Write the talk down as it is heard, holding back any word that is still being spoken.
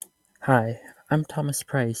Hi, I'm Thomas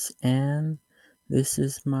Price, and this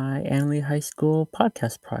is my Annalee High School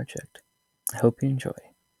podcast project. I hope you enjoy.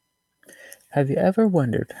 Have you ever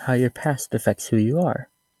wondered how your past affects who you are?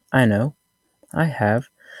 I know, I have,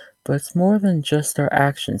 but it's more than just our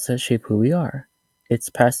actions that shape who we are. It's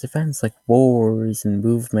past events like wars and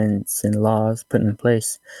movements and laws put in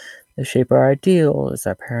place that shape our ideals,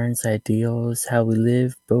 our parents' ideals, how we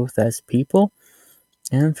live both as people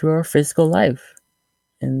and through our physical life.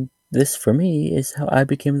 And this, for me, is how I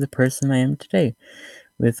became the person I am today,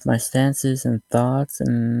 with my stances and thoughts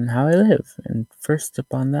and how I live. And first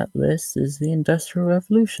up on that list is the Industrial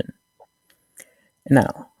Revolution.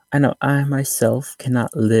 Now, I know I myself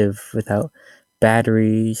cannot live without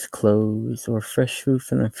batteries, clothes, or fresh food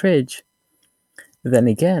from the fridge. But then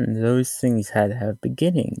again, those things had to have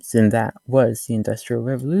beginnings, and that was the Industrial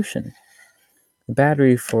Revolution. The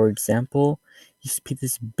battery, for example, used to be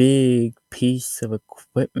this big piece of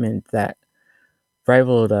equipment that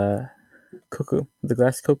rivaled the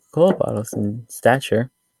glass Coca-Cola bottles in stature,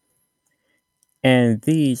 and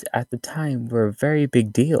these at the time were a very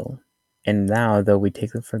big deal. And now, though we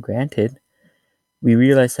take them for granted, we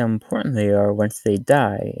realize how important they are once they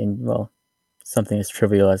die in, well, something as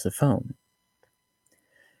trivial as a phone.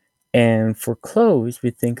 And for clothes, we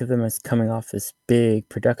think of them as coming off this big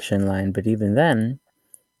production line, but even then,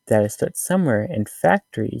 that is starts somewhere, and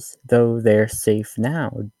factories, though they're safe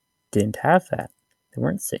now, didn't have that. They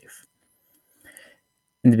weren't safe.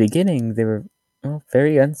 In the beginning, they were, well,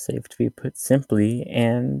 very unsafe, to be put simply,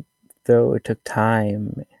 and though it took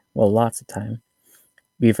time, well, lots of time,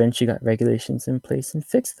 we eventually got regulations in place and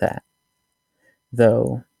fixed that.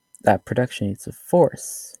 Though that production needs a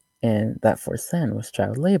force, and that force then was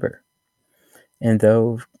child labor. And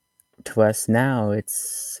though to us now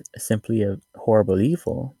it's simply a horrible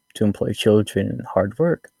evil to employ children in hard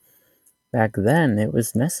work, back then it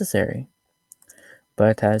was necessary.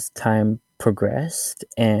 But as time progressed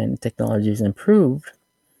and technologies improved,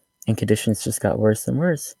 and conditions just got worse and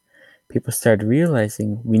worse, people started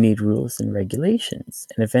realizing we need rules and regulations,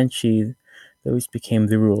 and eventually those became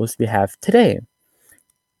the rules we have today,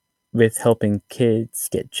 with helping kids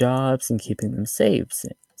get jobs and keeping them safe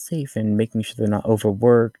and making sure they're not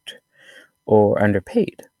overworked or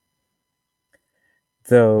underpaid.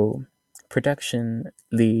 Though production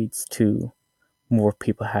leads to more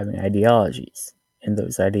people having ideologies, and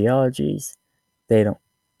those ideologies, they don't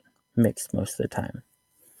mix most of the time.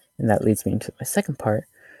 And that leads me into my second part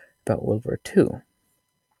about World War II.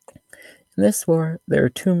 In this war, there are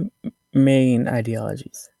two main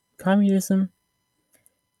ideologies: communism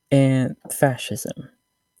and fascism.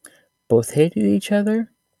 Both hated each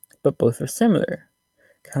other, but both are similar,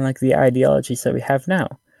 kind of like the ideologies that we have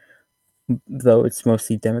now. Though it's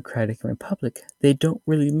mostly democratic and republic, they don't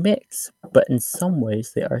really mix, but in some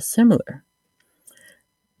ways they are similar.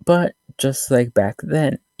 But just like back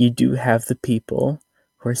then, you do have the people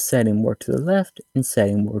who are setting more to the left and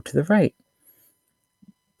setting more to the right.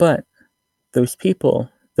 But those people,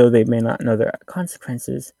 though they may not know their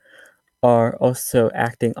consequences, are also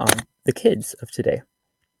acting on the kids of today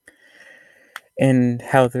and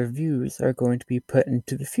how their views are going to be put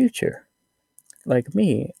into the future. Like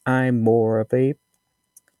me, I'm more of a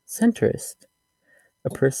centrist, a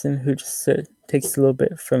person who just takes a little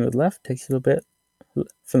bit from the left, takes a little bit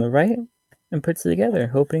from the right, and puts it together,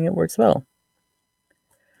 hoping it works well.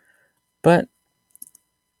 But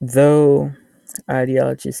though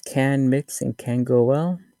ideologies can mix and can go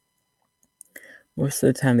well, most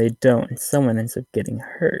of the time they don't, and someone ends up getting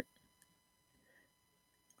hurt.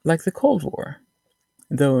 Like the Cold War.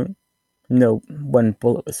 Though no one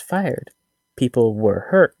bullet was fired, people were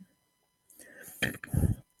hurt.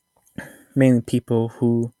 Mainly people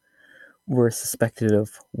who were suspected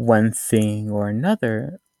of one thing or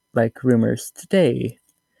another, like rumors today.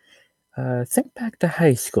 Think back to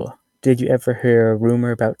high school. Did you ever hear a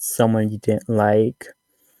rumor about someone you didn't like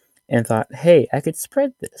and thought, "Hey, I could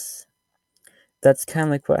spread this"? That's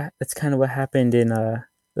kind of what happened in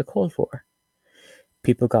the Cold War.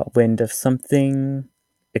 People got wind of something,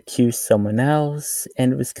 accused someone else,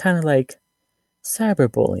 and it was kind of like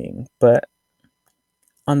cyberbullying, but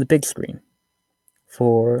on the big screen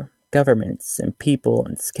for governments and people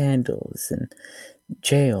and scandals and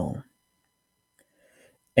jail.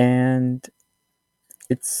 And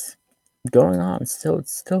it's going on still.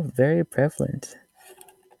 It's still very prevalent,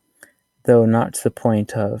 though not to the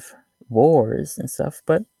point of wars and stuff,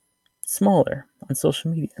 but smaller on social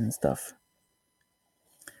media and stuff.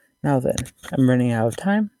 Now then, I'm running out of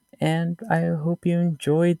time, and I hope you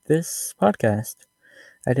enjoyed this podcast.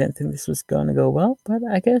 I didn't think this was going to go well, but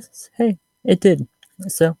I guess, hey, it did.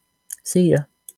 So, see ya.